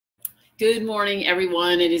Good morning,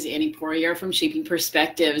 everyone. It is Annie Poirier from Shaping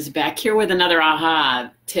Perspectives, back here with another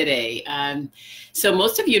aha today. So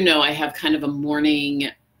most of you know I have kind of a morning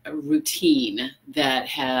routine that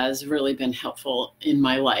has really been helpful in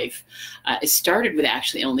my life. It started with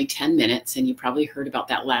actually only 10 minutes, and you probably heard about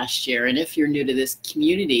that last year. And if you're new to this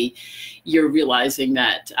community, you're realizing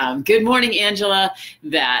that, good morning, Angela,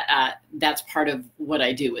 that that's part of what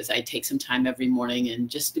I do is I take some time every morning and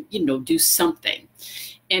just, do something.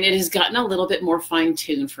 And it has gotten a little bit more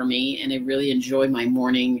fine-tuned for me, and I really enjoy my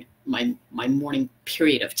morning, my morning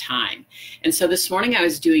period of time. And so this morning I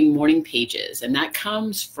was doing morning pages, and that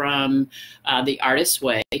comes from The Artist's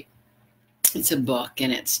Way. It's a book,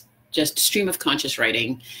 and it's just stream of conscious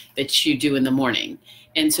writing that you do in the morning.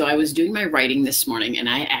 And so I was doing my writing this morning, and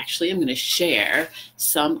I actually am going to share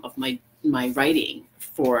some of my writing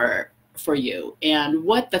for you. And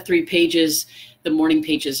what the morning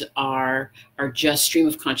pages are just stream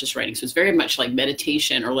of conscious writing. So it's very much like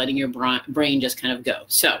meditation or letting your brain just kind of go.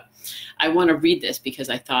 So I want to read this because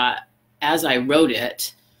I thought as I wrote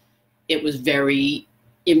it, it was very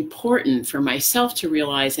important for myself to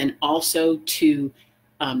realize and also to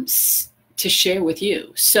share with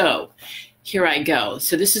you. So here I go.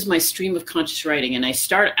 So this is my stream of conscious writing, and I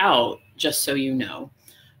start out, just so you know,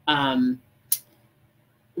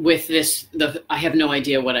 with this, I have no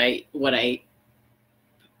idea what I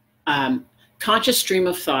conscious stream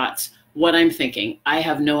of thoughts, what I'm thinking. I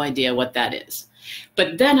have no idea what that is.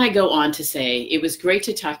 But then I go on to say, it was great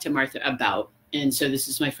to talk to Martha about, and so this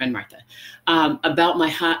is my friend Martha, about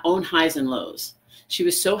my own highs and lows. She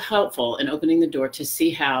was so helpful in opening the door to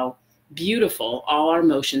see how beautiful all our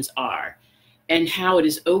emotions are and how it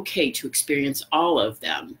is okay to experience all of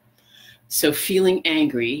them. So feeling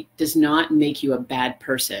angry does not make you a bad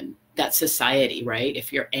person. That's society, right?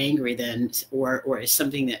 If you're angry, then, or is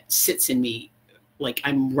something that sits in me, like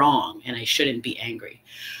I'm wrong and I shouldn't be angry.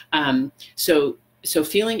 So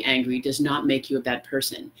feeling angry does not make you a bad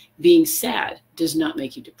person. Being sad does not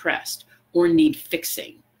make you depressed or need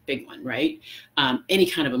fixing. Big one, right? Any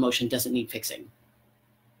kind of emotion doesn't need fixing.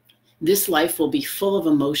 This life will be full of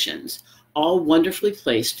emotions, all wonderfully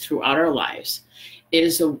placed throughout our lives.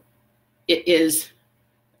 It is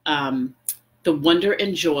the wonder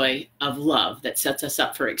and joy of love that sets us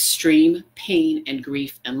up for extreme pain and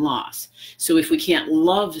grief and loss. So if we can't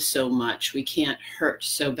love so much, we can't hurt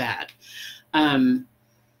so bad.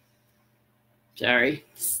 Sorry,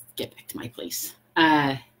 get back to my place.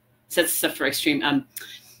 Sets us up for extreme.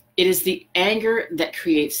 It is the anger that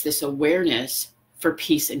creates this awareness for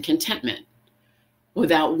peace and contentment.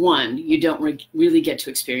 Without one, you don't really get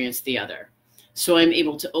to experience the other. So I'm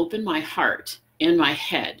able to open my heart and my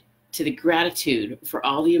head to the gratitude for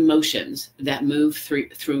all the emotions that move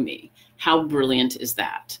through me. How brilliant is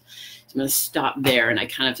that? So I'm going to stop there, and I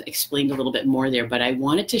kind of explained a little bit more there, but I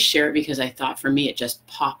wanted to share it because I thought for me it just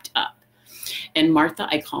popped up. And Martha,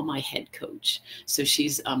 I call my head coach. So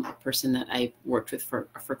she's a person that I've worked with for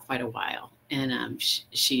quite a while, and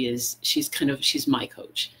she's my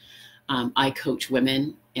coach. I coach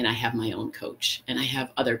women, and I have my own coach, and I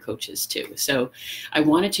have other coaches too. So I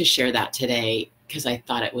wanted to share that today because I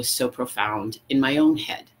thought it was so profound in my own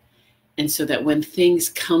head. And so that when things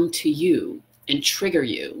come to you and trigger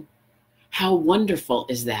you, how wonderful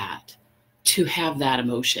is that to have that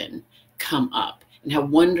emotion come up? And how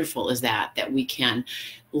wonderful is that we can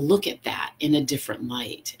look at that in a different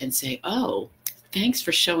light and say, oh, thanks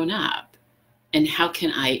for showing up. And how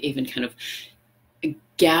can I even kind of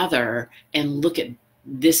gather and look at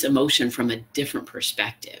this emotion from a different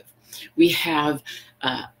perspective? We have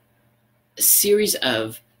a series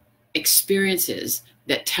of experiences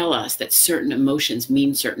that tell us that certain emotions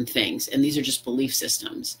mean certain things, and these are just belief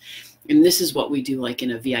systems. And this is what we do, like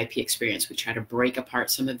in a VIP experience. We try to break apart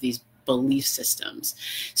some of these belief systems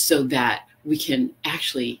so that we can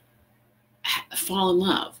actually fall in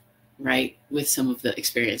love, right, with some of the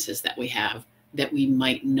experiences that we have that we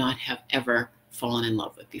might not have ever fallen in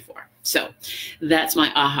love with before. So that's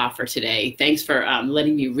my aha for today. Thanks for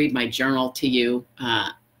letting me read my journal to you.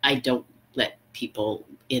 I don't let people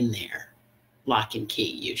in there lock and key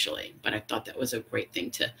usually, but I thought that was a great thing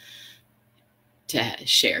to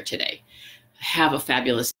share today. Have a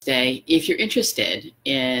fabulous day. If you're interested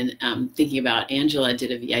in thinking about, Angela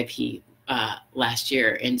did a VIP last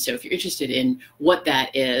year, and so if you're interested in what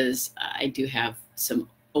that is, I do have some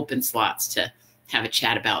open slots to have a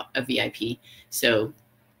chat about a VIP. So,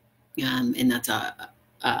 and that's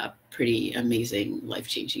a pretty amazing,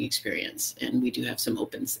 life-changing experience. And we do have some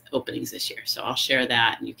openings this year. So I'll share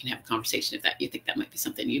that, and you can have a conversation if you think that might be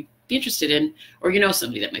something you'd be interested in, or you know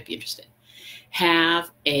somebody that might be interested.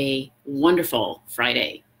 Have a wonderful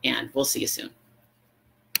Friday. and we'll see you soon.